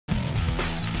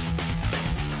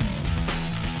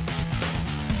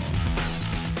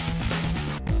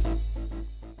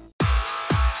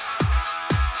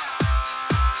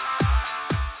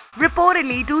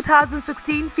Reportedly,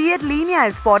 2016 Fiat Linea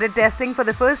is spotted testing for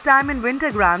the first time in winter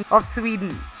grounds of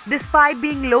Sweden. Despite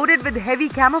being loaded with heavy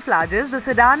camouflages, the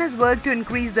sedan is worked to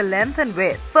increase the length and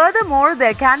width. Furthermore,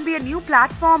 there can be a new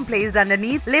platform placed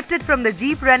underneath, lifted from the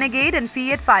Jeep Renegade and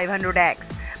Fiat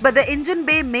 500X. But the engine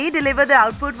bay may deliver the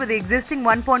output with the existing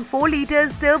 1.4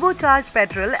 litres turbocharged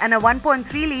petrol and a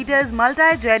 1.3 litres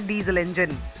Multijet diesel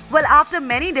engine. Well, after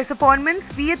many disappointments,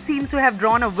 Fiat seems to have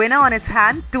drawn a winner on its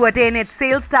hand to attain its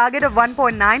sales target of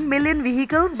 1.9 million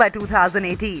vehicles by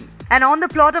 2018. And on the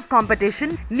plot of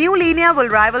competition, new Linea will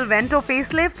rival Vento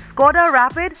facelift, Skoda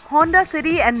Rapid, Honda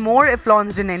City and more if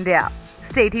launched in India.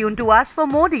 Stay tuned to us for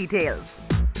more details.